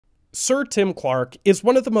Sir Tim Clark is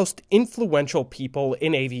one of the most influential people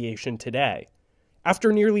in aviation today.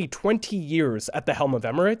 After nearly 20 years at the helm of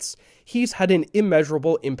Emirates, he's had an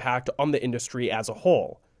immeasurable impact on the industry as a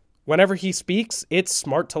whole. Whenever he speaks, it's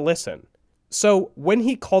smart to listen. So, when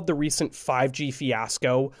he called the recent 5G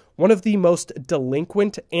fiasco one of the most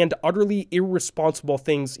delinquent and utterly irresponsible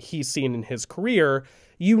things he's seen in his career,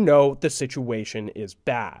 you know the situation is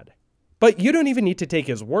bad. But you don't even need to take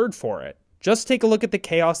his word for it. Just take a look at the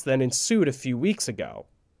chaos that ensued a few weeks ago.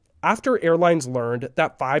 After airlines learned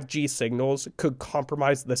that 5G signals could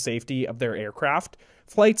compromise the safety of their aircraft,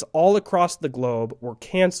 flights all across the globe were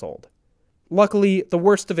canceled. Luckily, the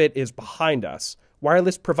worst of it is behind us.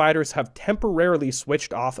 Wireless providers have temporarily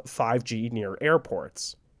switched off 5G near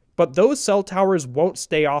airports. But those cell towers won't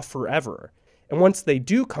stay off forever, and once they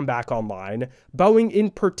do come back online, Boeing in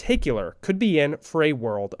particular could be in for a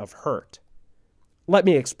world of hurt. Let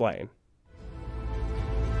me explain.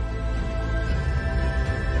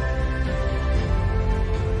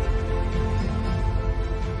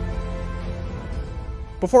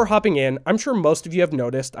 Before hopping in, I'm sure most of you have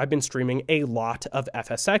noticed I've been streaming a lot of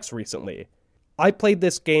FSX recently. I played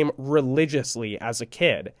this game religiously as a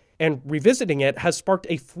kid, and revisiting it has sparked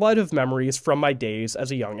a flood of memories from my days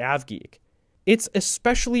as a young avgeek. It's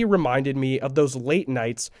especially reminded me of those late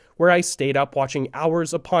nights where I stayed up watching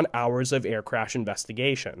hours upon hours of air crash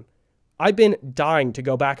investigation. I've been dying to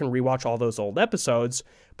go back and rewatch all those old episodes,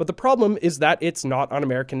 but the problem is that it's not on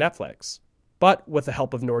American Netflix. But with the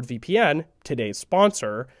help of NordVPN, today's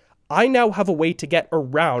sponsor, I now have a way to get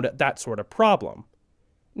around that sort of problem.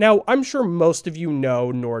 Now, I'm sure most of you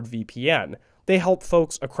know NordVPN. They help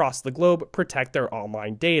folks across the globe protect their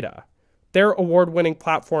online data. Their award-winning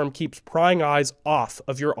platform keeps prying eyes off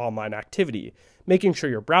of your online activity, making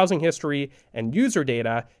sure your browsing history and user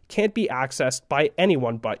data can't be accessed by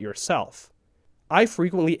anyone but yourself. I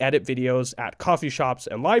frequently edit videos at coffee shops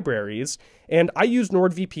and libraries, and I use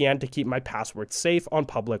NordVPN to keep my passwords safe on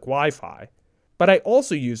public Wi-Fi. But I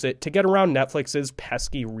also use it to get around Netflix's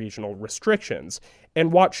pesky regional restrictions,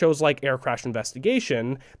 and watch shows like Air Crash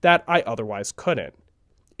Investigation that I otherwise couldn't.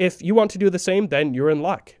 If you want to do the same, then you're in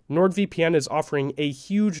luck. NordVPN is offering a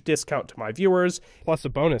huge discount to my viewers, plus a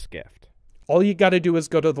bonus gift. All you gotta do is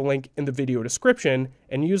go to the link in the video description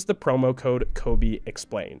and use the promo code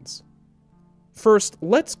KOBEEXPLAINS. First,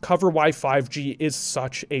 let's cover why 5G is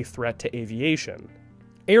such a threat to aviation.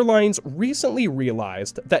 Airlines recently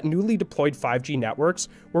realized that newly deployed 5G networks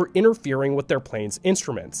were interfering with their planes'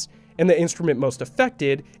 instruments, and the instrument most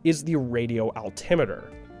affected is the radio altimeter.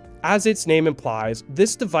 As its name implies,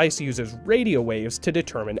 this device uses radio waves to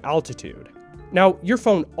determine altitude. Now, your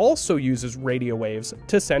phone also uses radio waves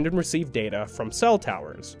to send and receive data from cell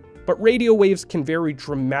towers. But radio waves can vary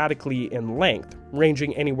dramatically in length,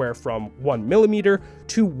 ranging anywhere from 1 millimeter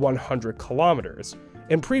to 100 kilometers.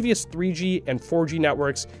 And previous 3G and 4G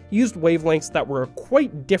networks used wavelengths that were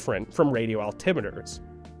quite different from radio altimeters.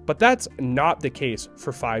 But that's not the case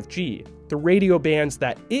for 5G. The radio bands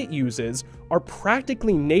that it uses are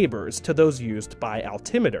practically neighbors to those used by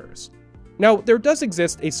altimeters. Now, there does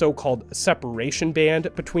exist a so-called separation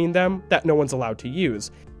band between them that no one's allowed to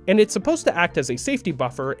use, and it's supposed to act as a safety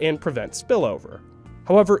buffer and prevent spillover.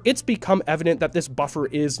 However, it's become evident that this buffer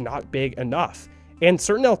is not big enough, and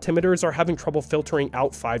certain altimeters are having trouble filtering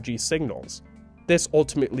out 5G signals. This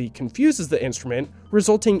ultimately confuses the instrument,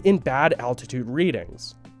 resulting in bad altitude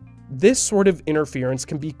readings. This sort of interference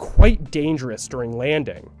can be quite dangerous during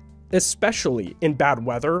landing. Especially in bad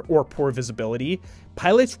weather or poor visibility,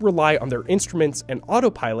 pilots rely on their instruments and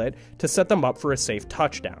autopilot to set them up for a safe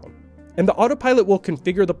touchdown. And the autopilot will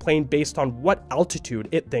configure the plane based on what altitude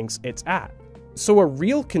it thinks it's at. So a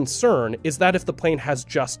real concern is that if the plane has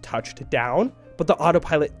just touched down, but the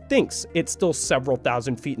autopilot thinks it's still several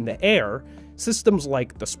thousand feet in the air, systems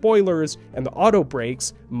like the spoilers and the auto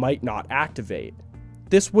brakes might not activate.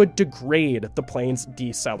 This would degrade the plane's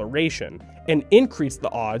deceleration and increase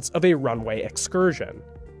the odds of a runway excursion.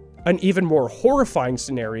 An even more horrifying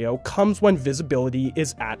scenario comes when visibility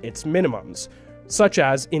is at its minimums, such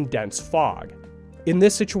as in dense fog. In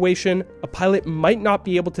this situation, a pilot might not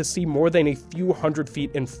be able to see more than a few hundred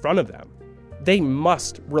feet in front of them. They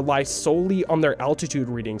must rely solely on their altitude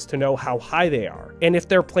readings to know how high they are, and if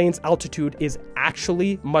their plane's altitude is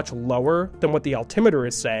actually much lower than what the altimeter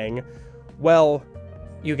is saying, well,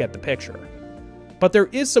 you get the picture. But there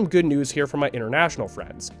is some good news here from my international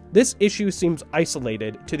friends. This issue seems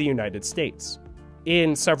isolated to the United States.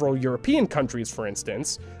 In several European countries, for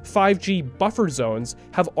instance, 5G buffer zones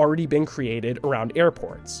have already been created around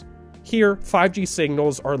airports. Here, 5G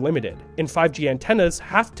signals are limited, and 5G antennas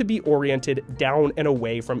have to be oriented down and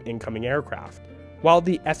away from incoming aircraft. While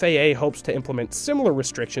the FAA hopes to implement similar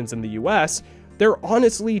restrictions in the US, they're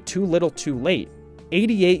honestly too little too late.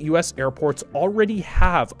 88 US airports already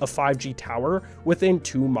have a 5G tower within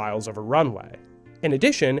 2 miles of a runway. In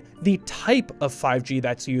addition, the type of 5G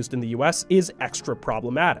that's used in the US is extra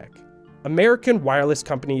problematic. American wireless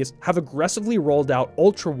companies have aggressively rolled out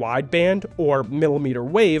ultra-wideband or millimeter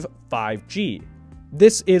wave 5G.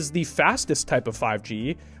 This is the fastest type of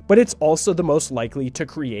 5G, but it's also the most likely to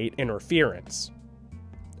create interference.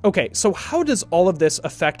 Okay, so how does all of this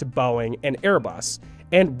affect Boeing and Airbus,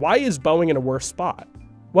 and why is Boeing in a worse spot?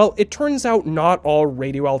 Well, it turns out not all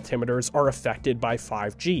radio altimeters are affected by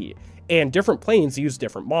 5G, and different planes use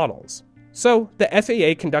different models. So, the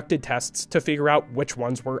FAA conducted tests to figure out which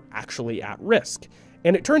ones were actually at risk,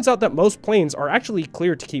 and it turns out that most planes are actually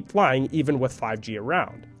clear to keep flying even with 5G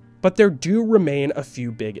around. But there do remain a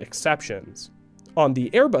few big exceptions. On the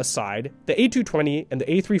Airbus side, the A220 and the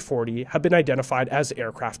A340 have been identified as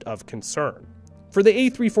aircraft of concern. For the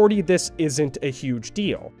A340, this isn't a huge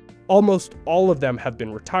deal. Almost all of them have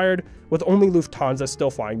been retired, with only Lufthansa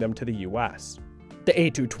still flying them to the US. The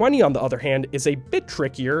A220, on the other hand, is a bit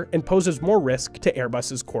trickier and poses more risk to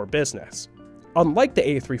Airbus's core business. Unlike the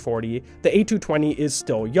A340, the A220 is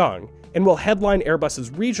still young, and will headline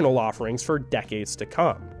Airbus's regional offerings for decades to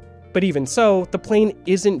come. But even so, the plane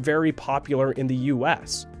isn't very popular in the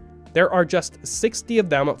US. There are just 60 of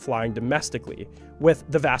them flying domestically, with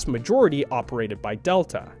the vast majority operated by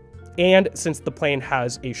Delta. And since the plane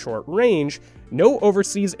has a short range, no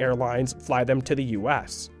overseas airlines fly them to the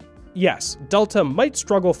US. Yes, Delta might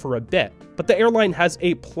struggle for a bit, but the airline has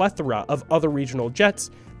a plethora of other regional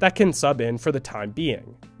jets that can sub in for the time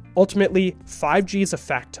being. Ultimately, 5G's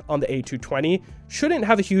effect on the A220 shouldn't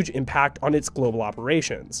have a huge impact on its global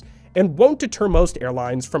operations, and won't deter most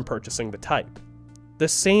airlines from purchasing the type. The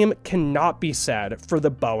same cannot be said for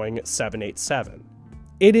the Boeing 787.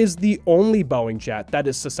 It is the only Boeing jet that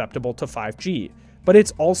is susceptible to 5G, but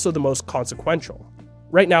it's also the most consequential.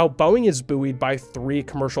 Right now, Boeing is buoyed by 3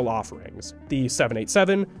 commercial offerings: the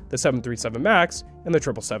 787, the 737 MAX, and the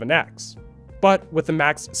 777X. But with the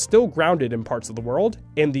MAX still grounded in parts of the world,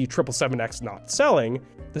 and the 777X not selling,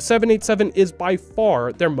 the 787 is by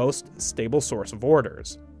far their most stable source of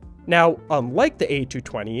orders. Now, unlike the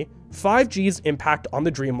A220, 5G's impact on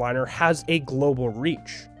the Dreamliner has a global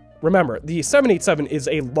reach. Remember, the 787 is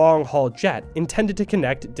a long-haul jet intended to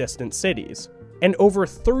connect distant cities, and over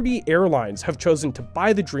 30 airlines have chosen to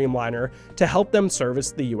buy the Dreamliner to help them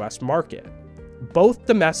service the US market. Both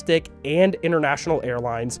domestic and international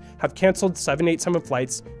airlines have canceled 787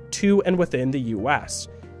 flights to and within the US,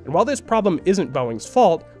 and while this problem isn't Boeing's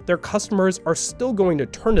fault, their customers are still going to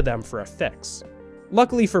turn to them for a fix.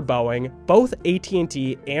 Luckily for Boeing, both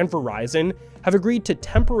AT&T and Verizon have agreed to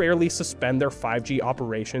temporarily suspend their 5G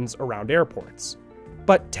operations around airports.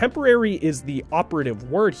 But temporary is the operative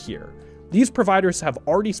word here. These providers have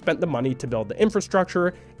already spent the money to build the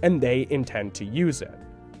infrastructure, and they intend to use it.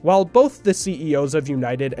 While both the CEOs of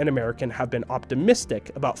United and American have been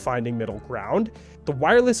optimistic about finding middle ground, the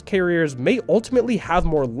wireless carriers may ultimately have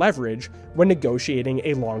more leverage when negotiating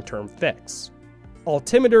a long-term fix.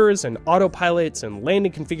 Altimeters and autopilots and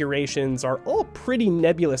landing configurations are all pretty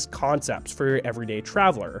nebulous concepts for your everyday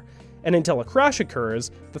traveler, and until a crash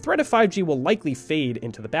occurs, the threat of 5G will likely fade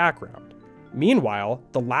into the background. Meanwhile,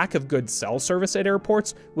 the lack of good cell service at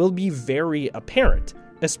airports will be very apparent,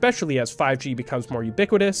 especially as 5G becomes more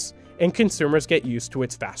ubiquitous and consumers get used to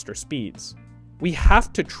its faster speeds. We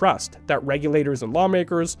have to trust that regulators and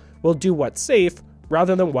lawmakers will do what's safe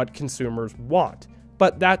rather than what consumers want,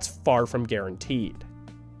 but that's far from guaranteed.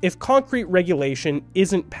 If concrete regulation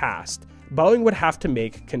isn't passed, Boeing would have to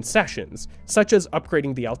make concessions, such as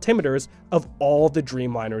upgrading the altimeters of all the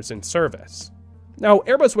Dreamliners in service. Now,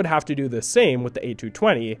 Airbus would have to do the same with the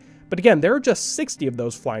A220, but again, there are just 60 of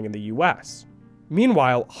those flying in the US.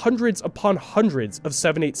 Meanwhile, hundreds upon hundreds of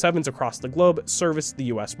 787s across the globe service the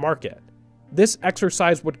US market. This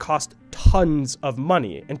exercise would cost tons of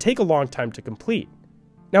money and take a long time to complete.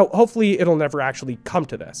 Now, hopefully it'll never actually come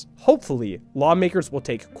to this. Hopefully, lawmakers will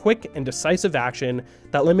take quick and decisive action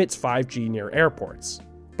that limits 5G near airports.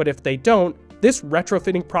 But if they don't, this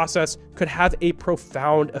retrofitting process could have a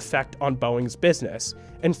profound effect on Boeing's business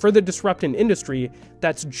and further disrupt an industry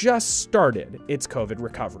that's just started its COVID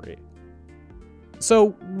recovery.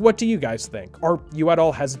 So, what do you guys think? Are you at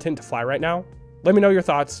all hesitant to fly right now? Let me know your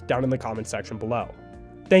thoughts down in the comment section below.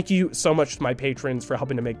 Thank you so much to my patrons for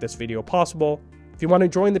helping to make this video possible. If you want to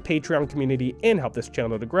join the Patreon community and help this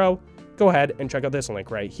channel to grow, go ahead and check out this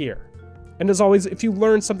link right here. And as always, if you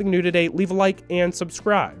learned something new today, leave a like and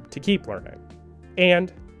subscribe to keep learning.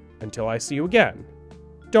 And until I see you again,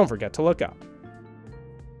 don't forget to look up.